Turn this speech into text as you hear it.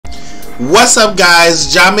What's up,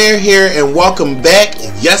 guys? Jameer here, and welcome back.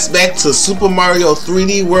 Yes, back to Super Mario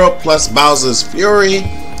 3D World plus Bowser's Fury.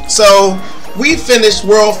 So, we finished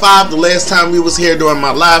World 5 the last time we was here during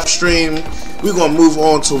my live stream. We're gonna move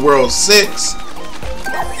on to World 6.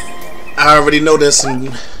 I already know there's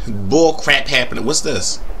some bull crap happening. What's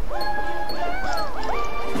this?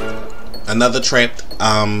 Another trapped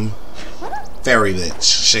fairy bitch.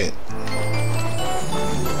 Shit.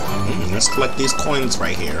 Let's collect these coins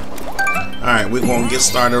right here. Alright, we're gonna get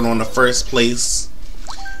started on the first place.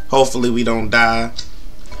 Hopefully we don't die.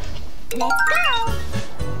 Let's go.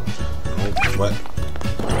 Oh, what?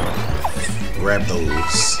 Grab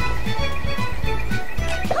those.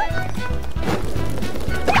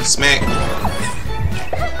 Smack.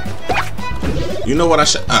 You know what I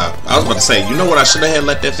should I was about to say, you know what I should have had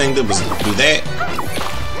let that thing do was do that?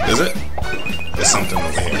 Is it? There's something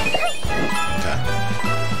over here.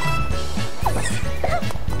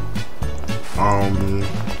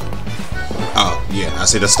 Oh yeah, I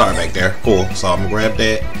see the star back there. Cool. So I'm gonna grab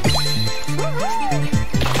that.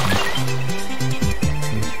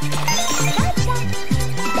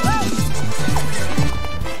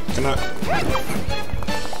 Can I?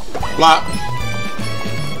 Flop.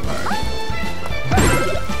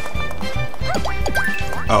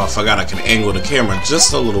 Oh, I forgot I can angle the camera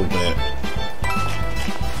just a little bit.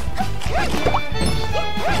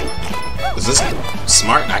 Is this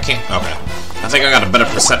smart? I can't. Okay. I think I got a better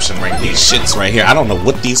perception right these shits right here. I don't know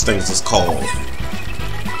what these things is called.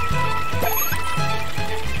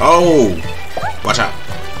 Oh! Watch out.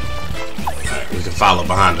 Alright, we can follow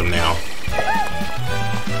behind them now.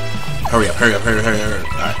 Hurry up, hurry up, hurry up, hurry up, hurry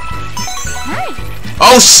up. Alright.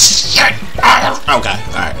 Oh, shit! Okay,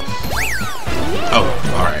 alright. Oh,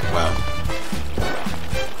 alright, well.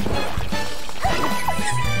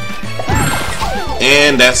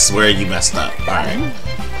 And that's where you messed up. Alright.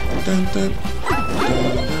 Dun, dun.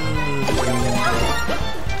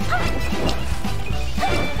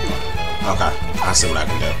 Okay, I see what I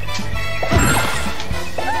can do.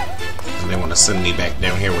 And they want to send me back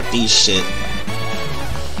down here with these shit.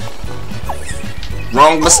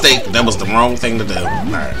 Wrong mistake. That was the wrong thing to do.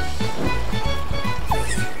 Alright.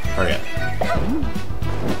 Hurry up.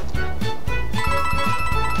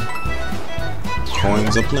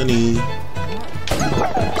 Coins aplenty.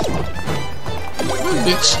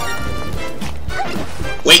 Bitch.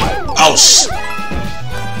 Wait. Oh,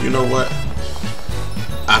 you know what?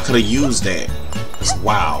 I could have used that.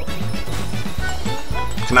 Wow.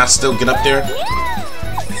 Can I still get up there?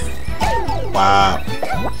 Wow.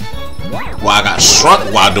 Well, I got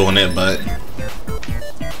shrunk while doing it, but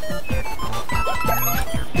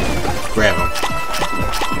grab him.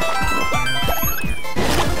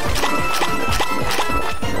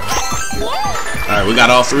 Alright, we got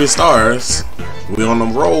all 3 stars. We on the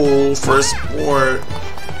roll. First board.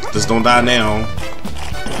 Just don't die now.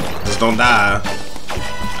 Just don't die.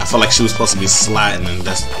 I feel like she was supposed to be sliding and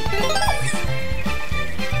that's.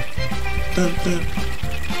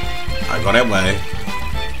 Alright, go that way.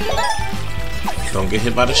 Don't get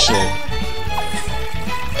hit by the shit.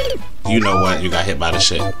 You know what? You got hit by the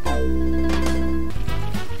shit.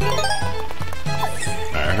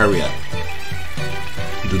 Alright, hurry up.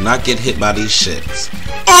 Do not get hit by these shits.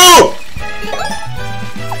 Oh!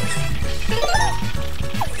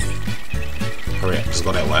 Hurry up, just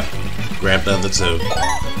go that way. Grab the other 2.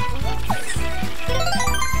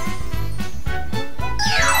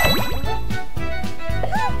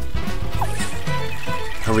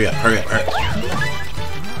 Hurry up, hurry up, hurry up.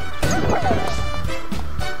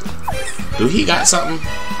 Do he got something?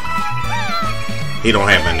 He don't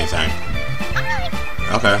have anything.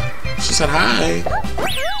 Okay. She said hi.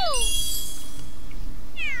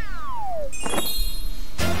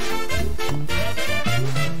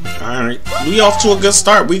 Alright, we off to a good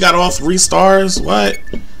start. We got all 3 stars. What?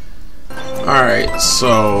 Alright,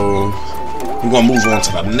 so we're gonna move on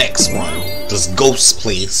to the next one. This ghost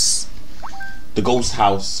place. The ghost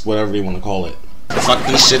house, whatever you want to call it. Fuck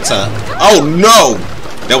these shits up. Oh no!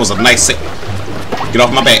 That was a nice hit. Get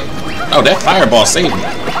off my back. Oh, that fireball saved me.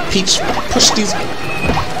 Peach, push these.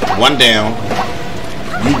 1 down.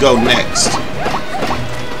 You go next.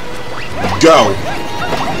 Go.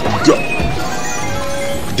 Go.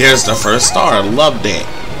 There's the first star. I love that.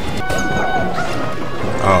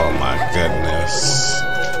 Oh my goodness.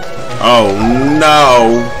 Oh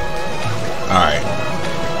no. Alright.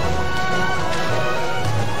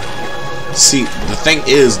 See, the thing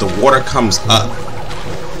is, the water comes up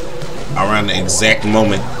around the exact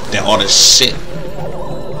moment that all this shit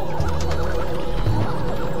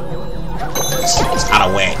It's out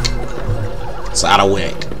of whack. It's out of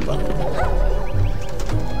whack.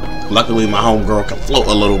 Luckily, my homegirl can float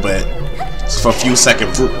a little bit. Just for a few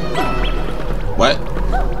seconds. What?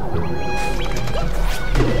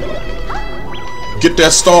 Get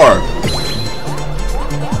that star.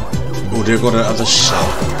 Oh, there go the other shell.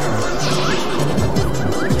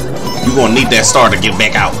 You gonna need that star to get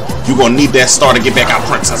back out. You gonna need that star to get back out,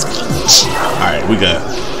 Princess Peach. Alright, we good.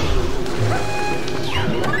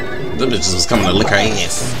 Them bitches was coming to lick her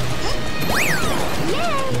ass.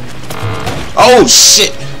 Oh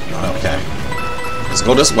shit! Okay. Let's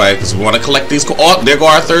go this way, because we want to collect these. Oh, there go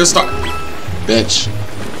our third star. Bitch.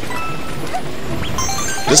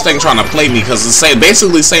 This thing trying to play me, because it's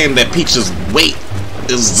basically saying that Peach's weight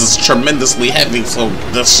is just tremendously heavy, so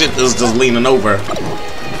the shit is just leaning over.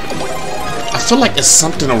 I feel like it's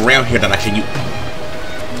something around here that I can use.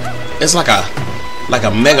 It's like a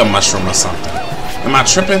mega mushroom or something. Am I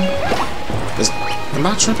tripping? Am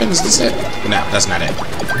I tripping? Is this it? No, that's not it.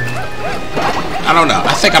 I don't know.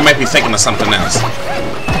 I think I might be thinking of something else.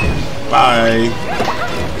 Bye.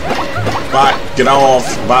 Bye. Get off.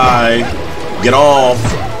 Bye. Get off.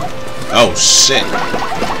 Oh, shit.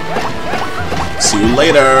 See you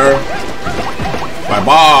later.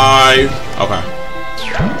 Bye-bye. Okay.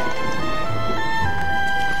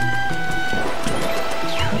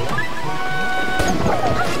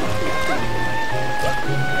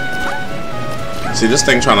 See, this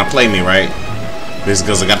thing trying to play me, right?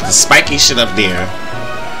 Because I got the spiky shit up there.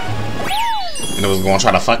 And it was going to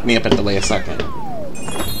try to fuck me up at the last second.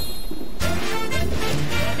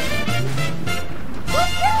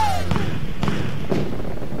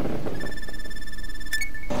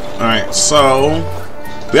 Alright, so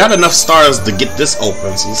we had enough stars to get this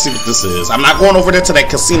open, so let's see what this is. I'm not going over there to that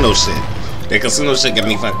casino shit. That casino shit got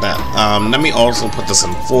me fucked up. Let me also put this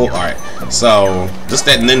in full. Alright, so this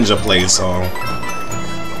that ninja place, so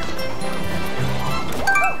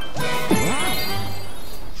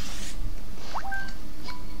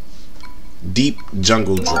Deep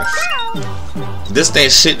Jungle Drift. This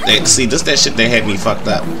that shit that this that shit that had me fucked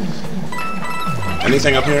up.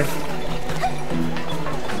 Anything up here?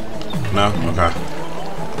 No? Okay.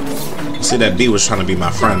 See, that B was trying to be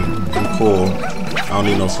my friend. I'm cool. I don't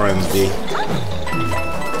need no friends, B.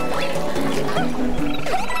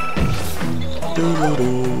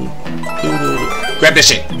 Grab that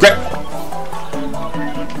shit. Grab.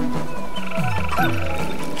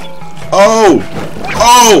 Oh!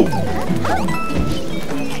 Oh!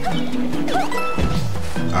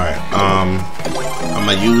 Alright, I'm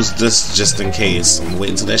gonna use this just in case. I'm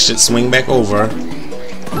waiting till that shit swing back over.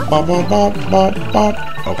 Bop, bop, bop, bop, bop.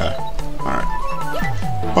 Okay. Alright.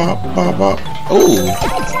 Bop, bop, bop. Ooh.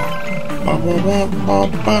 Bop, bop, bop,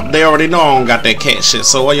 bop, bop. They already know I don't got that cat shit,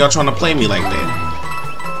 so why y'all trying to play me like that?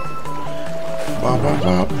 Bop, bop,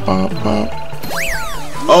 bop, bop, bop.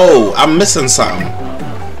 Oh, I'm missing something.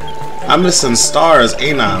 I'm missing stars,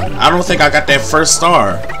 ain't I? I don't think I got that first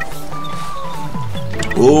star.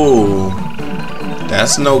 Ooh.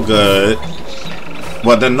 That's no good.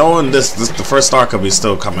 But then knowing this the first star could be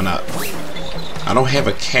still coming up. I don't have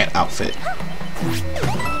a cat outfit.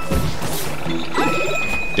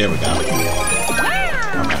 There we go. Okay.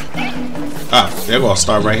 Ah, there goes a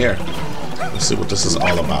star right here. Let's see what this is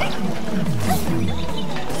all about.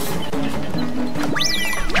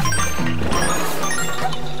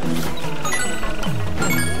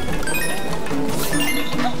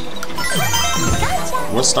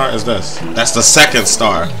 What star is this? That's the second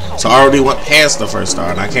star. So I already went past the first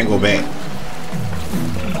star and I can't go back.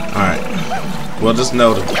 Alright. We'll just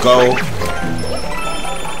know to go.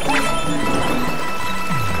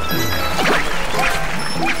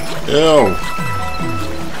 Ew.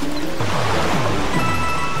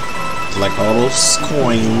 Like all those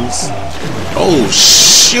coins. Oh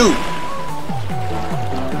shoot!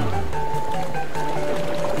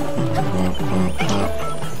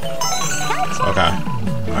 Okay.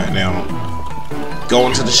 Alright, now go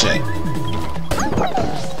into the shack.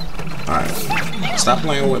 Alright. Stop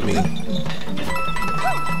playing with me.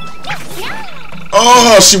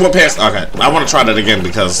 Oh, she went past. Okay. I want to try that again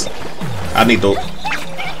because I need to.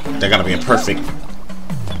 There gotta be a perfect.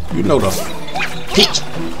 You know the. Peach!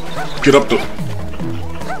 Get up the.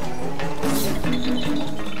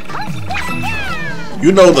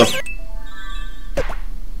 You know the.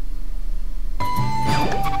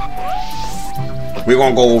 We're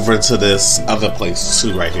gonna go over to this other place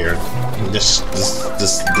too, right here. This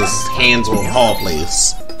hands-on hall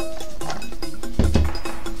place.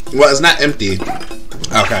 Well, it's not empty.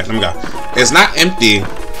 Okay, let me go. It's not empty,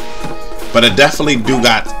 but it definitely do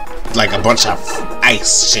got like a bunch of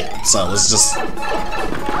ice shit. So it's just.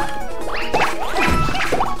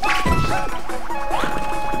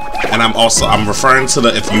 And I'm referring to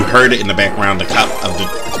the, if you heard it in the background, the cup of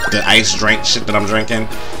the ice drink shit that I'm drinking.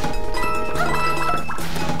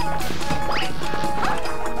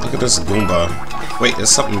 Look at this Goomba. Wait, there's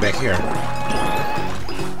something back here.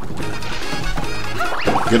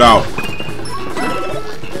 Get out.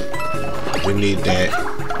 We need that.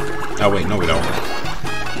 Oh wait, no we don't.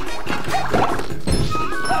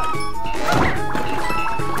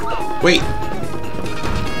 Wait.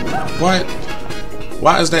 What?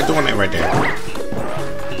 Why is that doing that right there?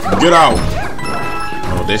 Get out!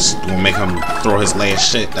 Oh, this will make him throw his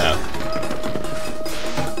last shit though.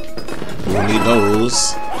 We don't need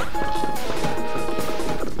those.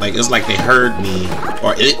 Like, it's like they heard me.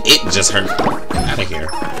 Or it just heard me. Out of here.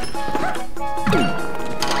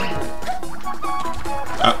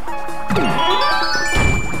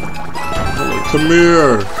 Come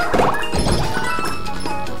here.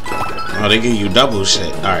 Oh, they give you double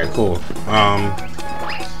shit. Alright, cool.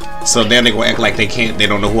 So then they gonna act like they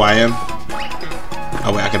don't know who I am?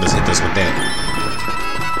 Oh wait, I can just hit this with that.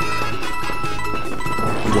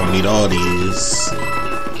 You're gonna need all these.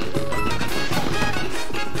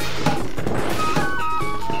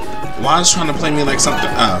 Why is trying to play me like something?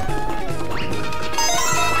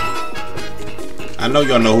 I know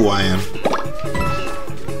y'all know who I am.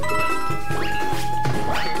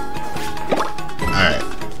 Alright.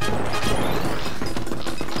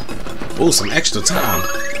 Oh, some extra time.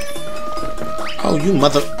 Oh, you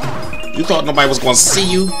mother... You thought nobody was gonna see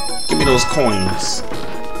you? Give me those coins.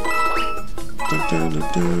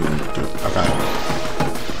 Okay.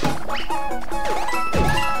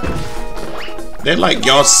 They're like,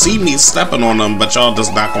 y'all see me stepping on them, but y'all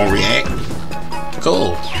just not gonna react.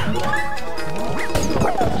 Cool.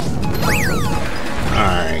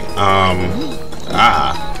 Alright,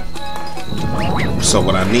 so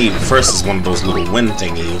what I need first is one of those little wind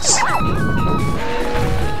thingies.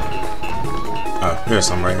 Oh, here's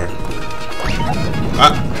some right here.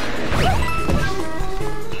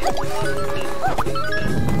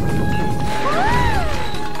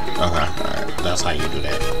 Okay, alright, that's how you do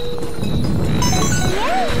that.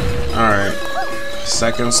 Alright,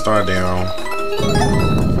 second star down.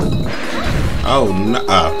 Oh, no.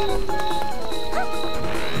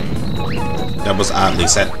 That was oddly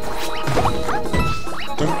set.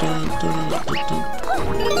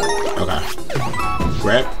 Okay.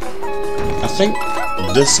 Grab. I think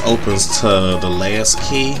this opens to the last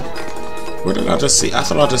key. Where did I just see? I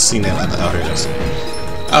thought I just seen that. Oh, here it is.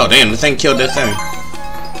 Oh, damn, the thing killed that thing.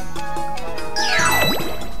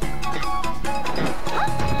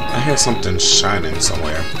 I hear something shining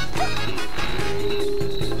somewhere.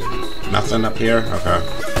 Nothing up here? Okay.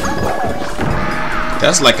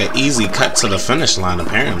 That's like an easy cut to the finish line,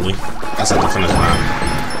 apparently. That's at the finish line.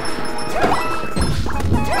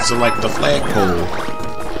 So, like the flagpole.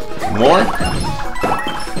 More?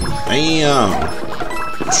 Damn.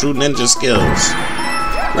 True ninja skills.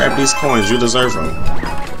 Grab these coins, you deserve them.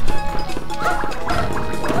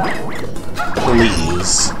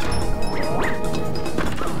 Please.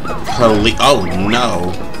 Please. Oh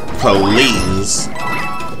no. Please.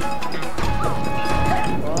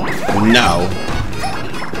 No.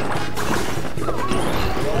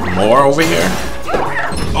 More over here?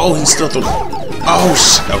 Oh, he's still through. Oh,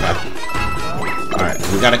 shit. Okay. Alright,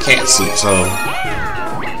 we got a cat suit, so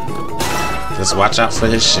just watch out for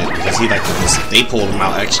his shit, because he like to just, they pulled him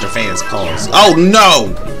out extra fast. Pause. Oh,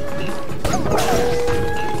 no!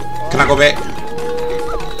 Can I go back?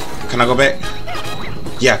 Can I go back?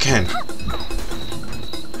 Yeah, I can.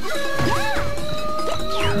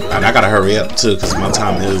 Alright, I gotta hurry up, too, because my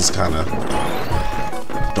time is kind of...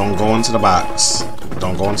 Don't go into the box.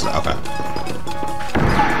 Don't go into the... Okay.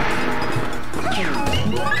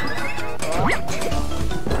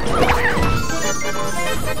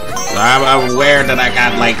 I'm aware that I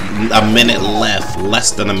got like a minute left.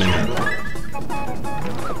 Less than a minute.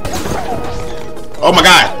 Oh my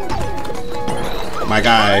god! My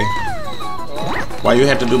guy. Why you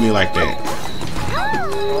had to do me like that?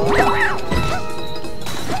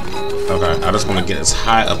 Okay, I just want to get as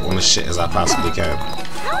high up on the shit as I possibly can.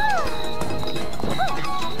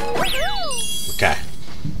 Okay.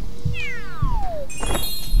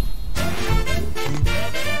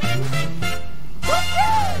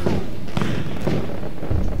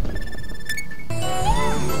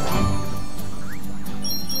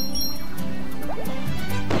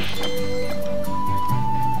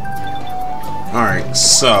 Alright,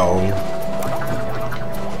 so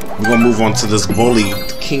we're gonna move on to this bully,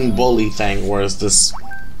 King Bully thing, where it's this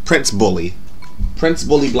Prince Bully. Prince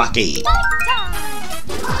Bully blockade.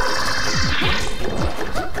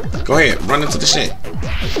 Go ahead, run into the shit.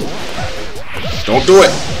 Don't do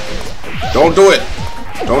it. Don't do it.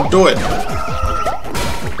 Don't do it.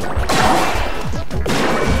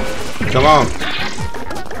 Come on.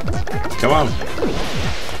 Come on.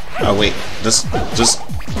 Oh wait, just.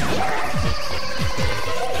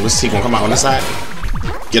 What's he gonna come out on this side?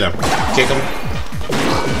 Get him. Kick him.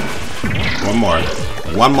 One more.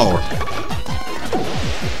 One more.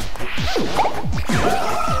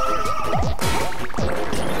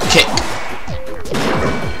 Kick.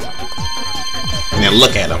 And then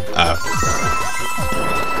look at him.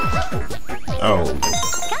 Oh.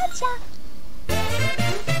 Gotcha.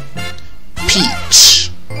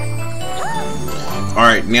 Peach.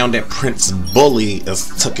 Alright, now that Prince Bully is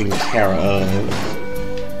taken care of.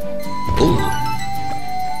 Ooh.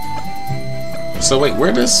 So wait,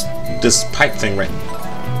 where does this pipe thing right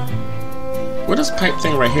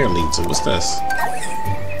here lead to? What's this?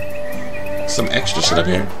 Some extra shit up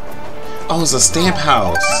here? Oh, it's a stamp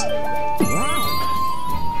house.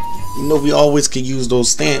 You know we always can use those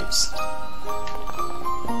stamps.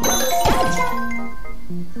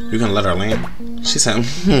 You gonna let her land? She said,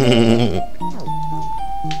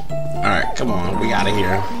 alright, come on, we out of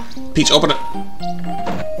here. Peach, open it.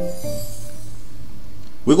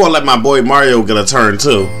 We're gonna let my boy Mario get a turn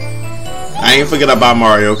too. I ain't forget about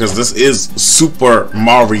Mario because this is Super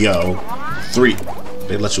Mario 3.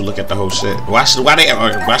 They let you look at the whole shit. Why she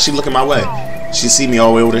looking my way? She see me all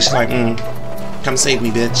the way over there. She's like, come save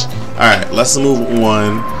me, bitch. Alright, let's move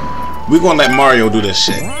on. We're gonna let Mario do this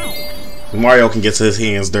shit. Mario can get his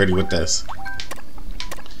hands dirty with this.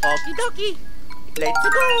 Okie dokie. Let's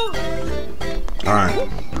go. Alright.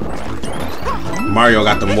 Mario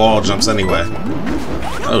got them wall jumps anyway.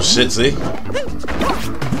 Oh shit, see? I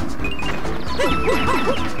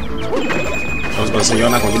was about to say, y'all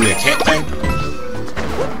not gonna give me a cat thing?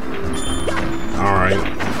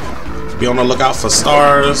 Alright. Be on the lookout for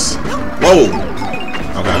stars. Whoa!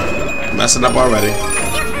 Okay. Messing up already.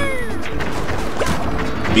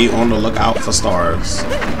 Be on the lookout for stars.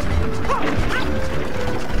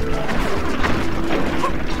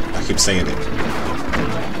 I keep saying it.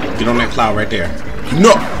 Get on that cloud right there.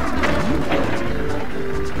 No!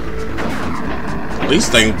 These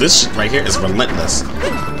things, this shit right here is relentless.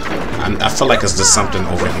 I feel like it's just something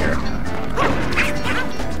over here.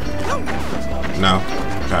 No?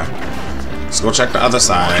 Okay. Let's go check the other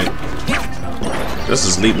side. This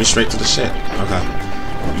is leading me straight to the shit. Okay.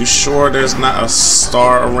 You sure there's not a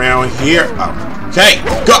star around here? Oh. Okay,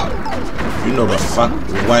 go! You know the fuck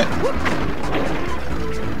what?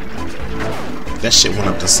 That shit went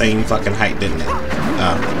up the same fucking height, didn't it?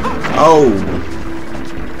 Oh.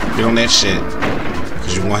 Get on that shit.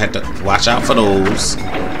 Cause you're gonna have to watch out for those.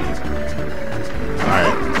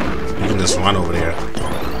 Alright. You can just run over there.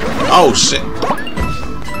 Oh shit.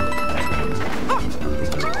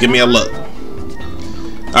 Give me a look.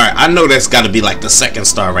 Alright, I know that's gotta be like the second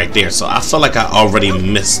star right there, so I feel like I already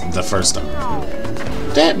missed the first star.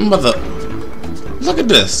 That mother. Look at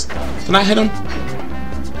this. Can I hit him?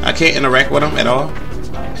 I can't interact with him at all.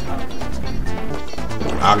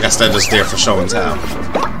 I guess they're just there for show and tell.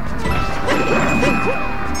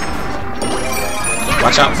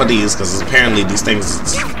 Watch out for these, because apparently these things...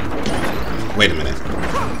 Wait a minute.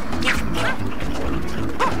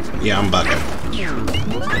 Yeah, I'm bugging.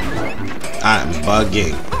 I'm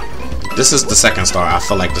bugging. This is the second star. I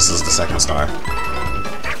feel like this is the second star.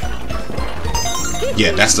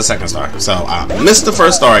 Yeah, that's the second star. So, I missed the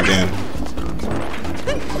first star again.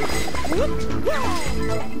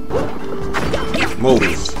 Move.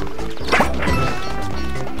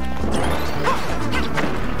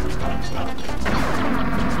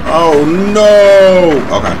 Oh no!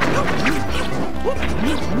 Okay.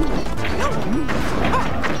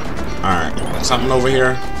 Alright. Something over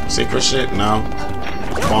here? Secret shit? No.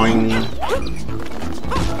 Boing.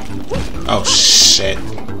 Oh shit.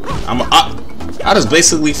 I just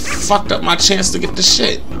basically fucked up my chance to get the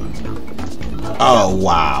shit. Oh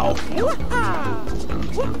wow.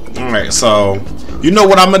 Alright, so you know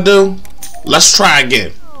what I'm gonna do? Let's try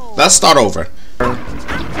again. Let's start over.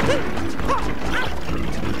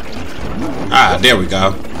 Ah, there we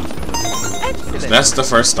go. That's the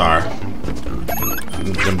first star.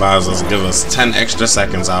 Then Bowser's give us 10 extra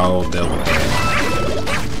seconds. I'll deal with that.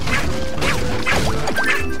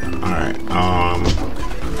 Alright,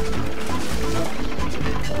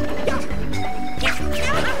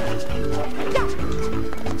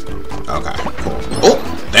 okay, cool.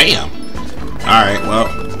 Oh, damn. Alright, well,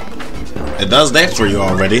 it does that for you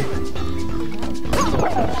already.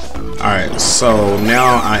 Alright, so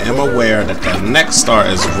now I am aware that the next star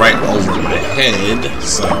is right over my head,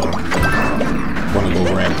 so I'm gonna go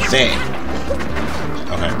grab that.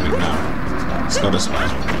 Okay, wait, now. Let's go this way.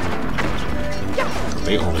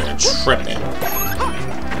 they over there tripping.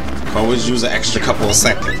 Always use an extra couple of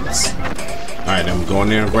seconds. Alright, then we go in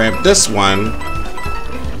there and grab this one.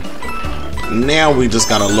 Now we just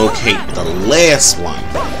gotta locate the last one.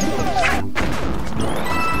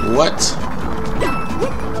 What?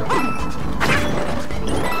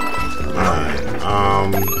 Alright,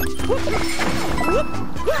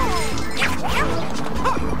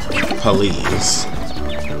 police.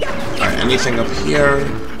 Alright, anything up here?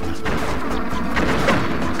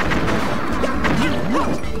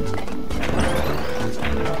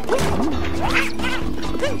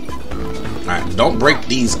 Alright, don't break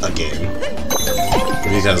these again.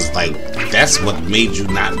 Because, like, that's what made you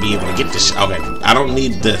not be able to get this shit. Okay, I don't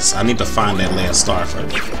need this. I need to find that last star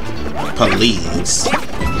first. Please.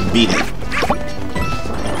 Beat it.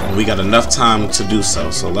 We got enough time to do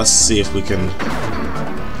so. So let's see if we can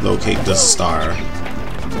locate this star.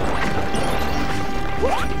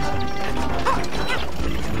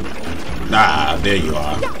 Ah, there you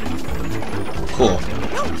are. Cool.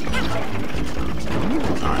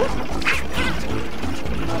 Alright.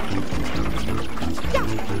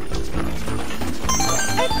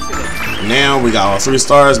 Now we got all 3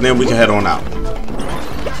 stars, then we can head on out.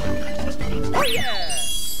 Oh yeah!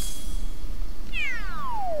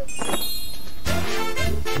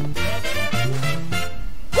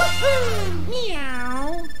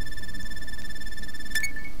 Meow.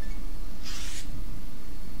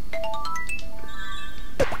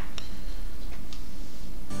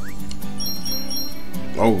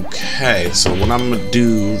 Okay, so what I'm gonna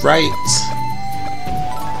do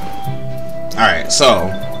Alright, so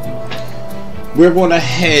we're gonna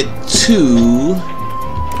head to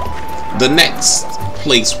the next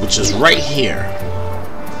place, which is right here.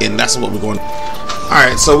 And that's what we're going to.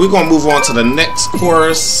 Alright, so we're gonna move on to the next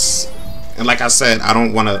course. And like I said, I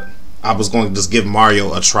was going to just give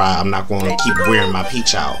Mario a try. I'm not going to keep wearing my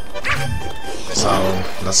Peach out. So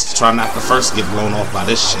let's try not to first get blown off by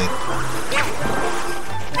this shit.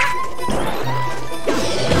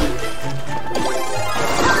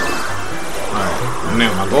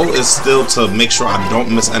 Now, my goal is still to make sure I don't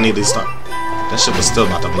miss any of these stars. That shit was still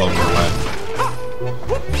about to blow me away.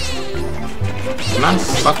 Can I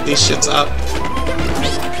fuck these shits up?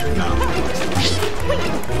 No.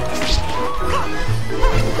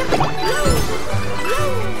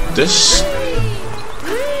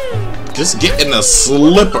 Just get in a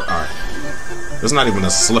slipper. Alright. It's not even a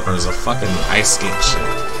slipper, it's a fucking ice skate shit.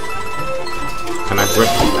 Can I grip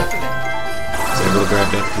it? Is I able to grab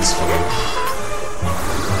that piece for me?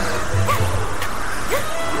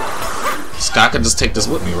 Scott could just take this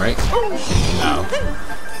with me, right? No.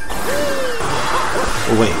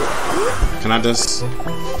 Oh, wait. Can I just...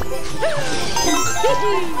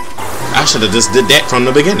 I should have just did that from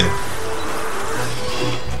the beginning.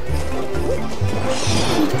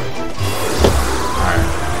 Alright.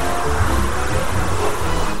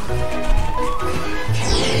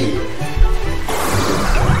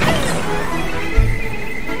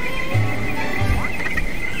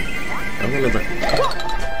 I'm gonna...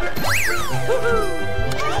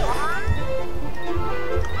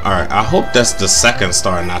 Alright, I hope that's the second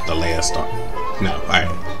star, not the last star. No, alright.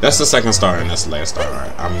 That's the second star and that's the last star.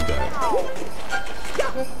 Alright, I'm good.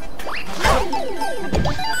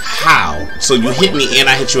 How? So you hit me and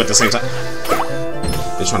I hit you at the same time?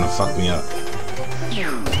 They're trying to fuck me up.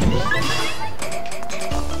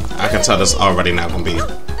 I can tell this already not gonna be...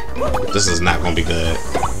 This is not gonna be good.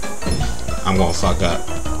 I'm gonna fuck up.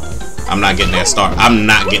 I'm not getting that star. I'm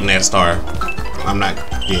not getting that star. I'm not...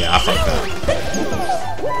 Yeah, I fucked up.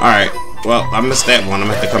 Alright, well, I missed that one. I'm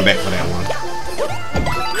gonna have to come back for that one.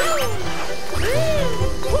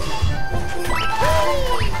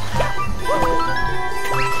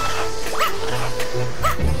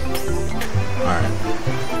 Alright.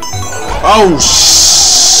 Oh,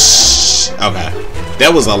 shh. Okay.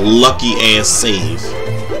 That was a lucky ass save.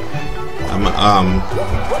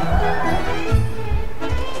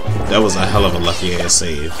 That was a hell of a lucky ass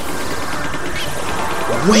save.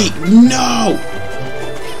 Wait, no!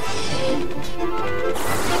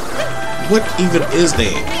 What even is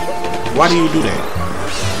that? Why do you do that?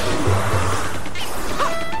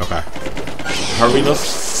 Okay. Hurry the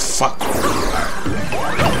fuck.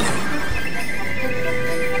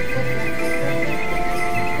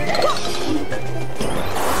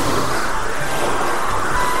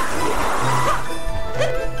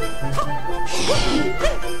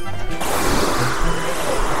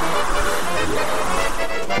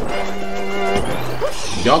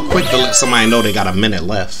 Y'all quick to let somebody know they got a minute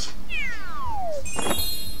left.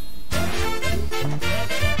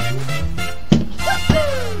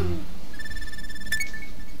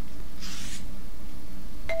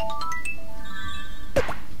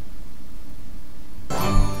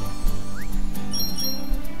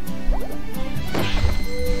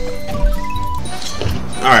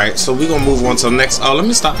 Alright, so we're gonna move on to the next. Oh, let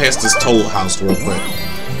me stop past this Toad house real quick.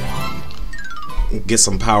 Get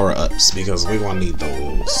some power ups because we're gonna need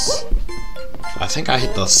those. I think I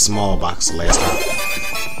hit the small box last time.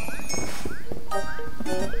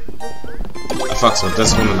 I fucks with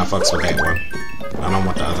this one and I fucks with that one. I don't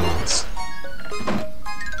want the other ones.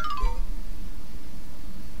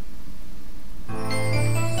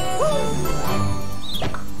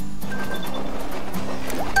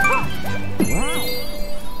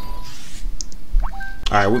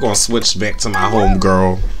 Alright, we're gonna switch back to my home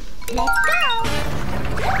girl. Let's go.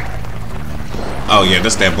 Oh yeah,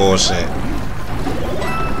 this that bullshit.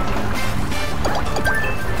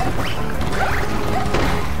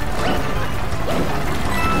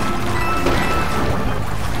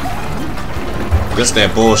 This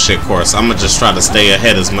that bullshit course. I'ma just try to stay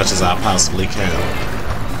ahead as much as I possibly can.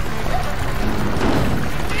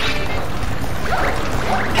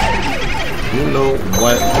 You know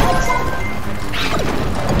what?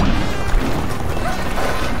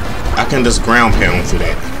 I can just ground pound through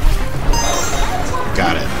that.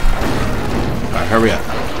 Got it. Alright, hurry up.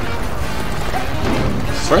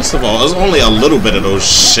 First of all, there's only a little bit of those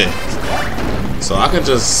shit. So I could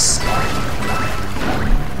just...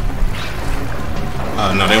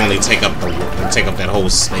 no, they only take up that whole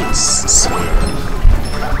space.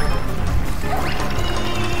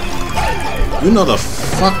 You know the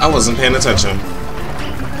fuck I wasn't paying attention.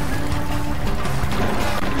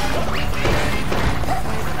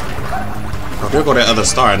 Oh, there go that other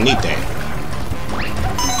star. I need that.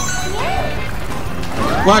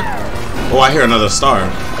 What? Oh, I hear another star.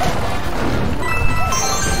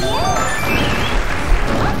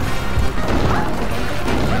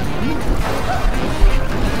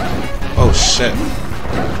 Oh shit.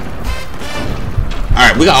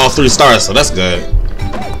 Alright, we got all 3 stars, so that's good.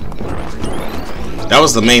 That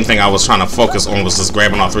was the main thing I was trying to focus on, was just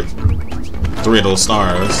grabbing all three of those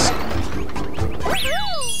stars.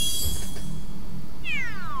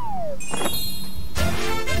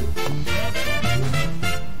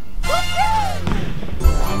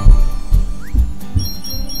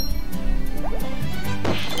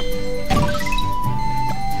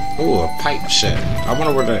 Ooh, a pipe shit. I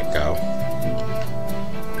wonder where that go.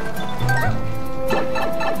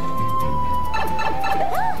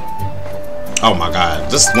 Oh my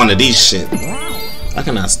god, just one of these shit. I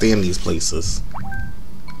cannot stand these places.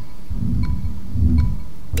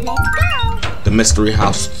 Let's go. The Mystery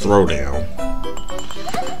House Throwdown.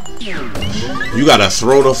 You gotta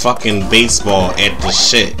throw the fucking baseball at the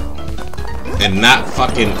shit. And not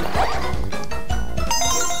fucking...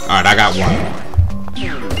 Alright, I got one.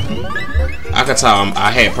 I could tell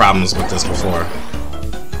I had problems with this before.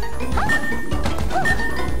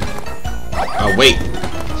 Oh, wait.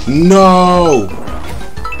 No!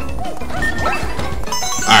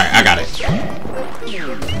 Alright, I got it.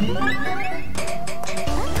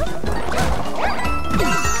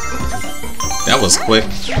 That was quick.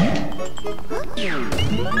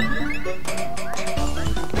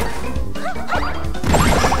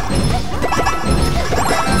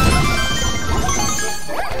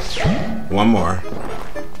 One more.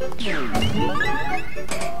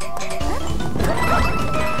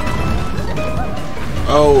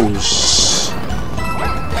 Oh, shh.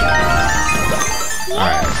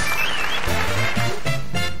 Alright.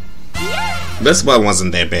 This one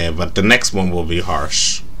wasn't that bad, but the next one will be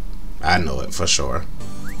harsh. I know it for sure.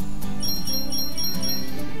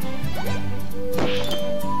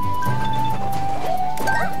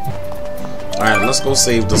 Alright, let's go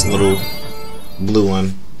save this little blue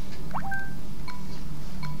one.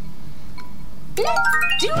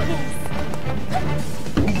 Let's do this.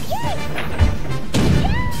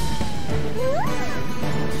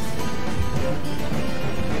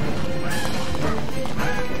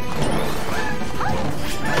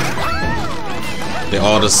 They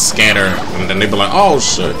all just scatter, and then they be like, oh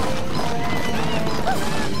shit.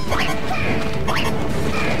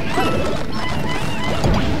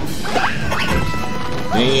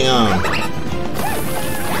 Damn.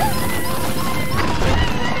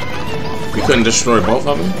 You couldn't destroy both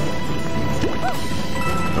of them?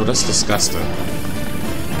 Oh, that's disgusting.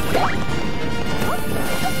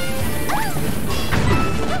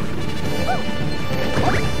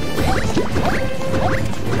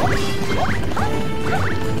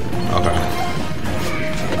 Okay.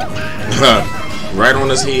 Right on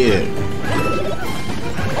his head.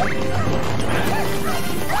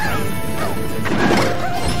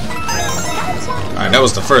 Alright, that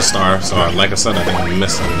was the first star, so like I said, I didn't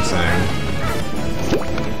miss anything.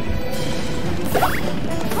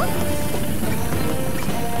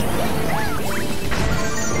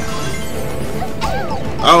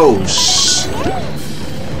 Oh, shit.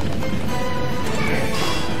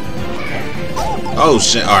 Oh,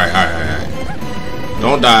 shit. Alright, alright, alright.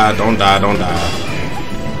 Don't die, don't die, don't die.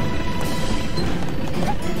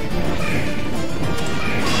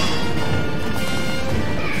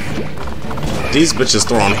 These bitches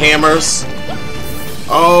throwing hammers.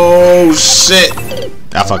 Oh, shit.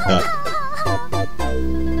 I fucked up.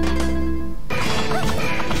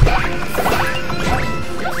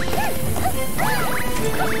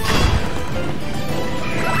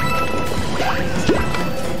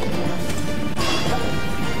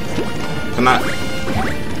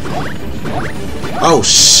 Oh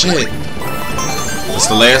shit! It's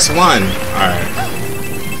the last one. Alright.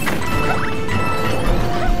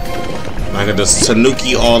 I got this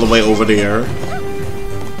Tanuki all the way over there.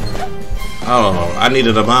 Oh, I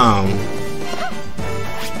needed a bomb.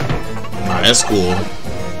 Alright, that's cool.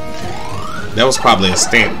 That was probably a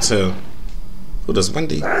stamp too. Who does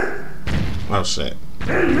Wendy? Oh shit.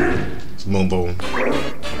 It's boom boom.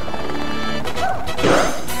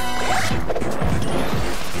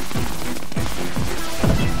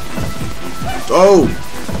 Oh!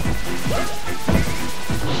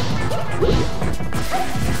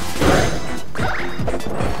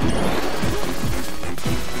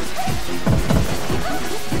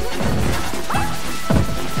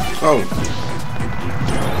 Oh!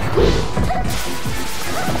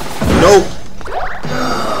 Nope!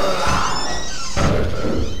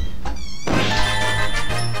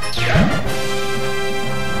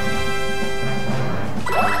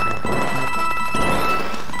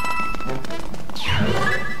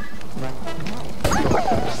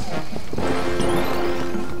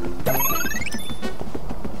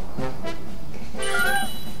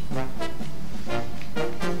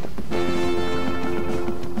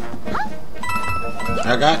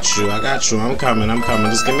 I got you, I'm coming.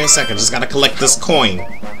 Just give me a second, just gotta collect this coin.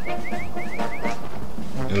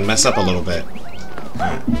 And mess up a little bit.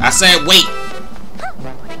 I said wait!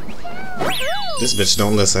 This bitch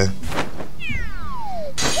don't listen.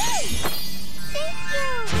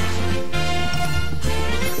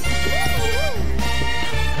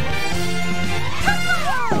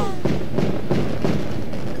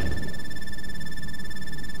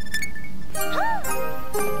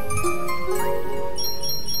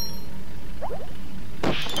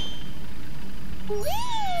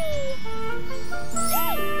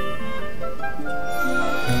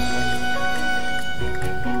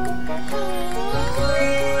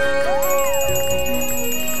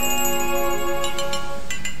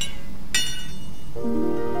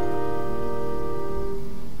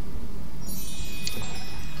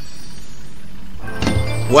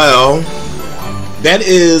 Well, that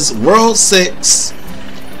is World 6,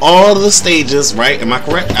 all the stages, right? Am I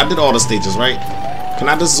correct? I did all the stages, right? Can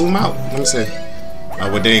I just zoom out? Let me see. Oh,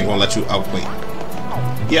 well, they ain't gonna let you. Oh, wait.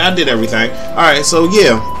 Yeah, I did everything. Alright, so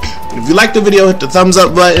yeah. If you liked the video, hit the thumbs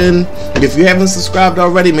up button. And if you haven't subscribed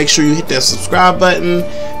already, make sure you hit that subscribe button.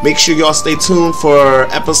 Make sure y'all stay tuned for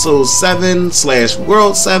episode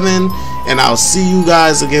 7/World 7. And I'll see you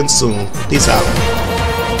guys again soon. Peace out.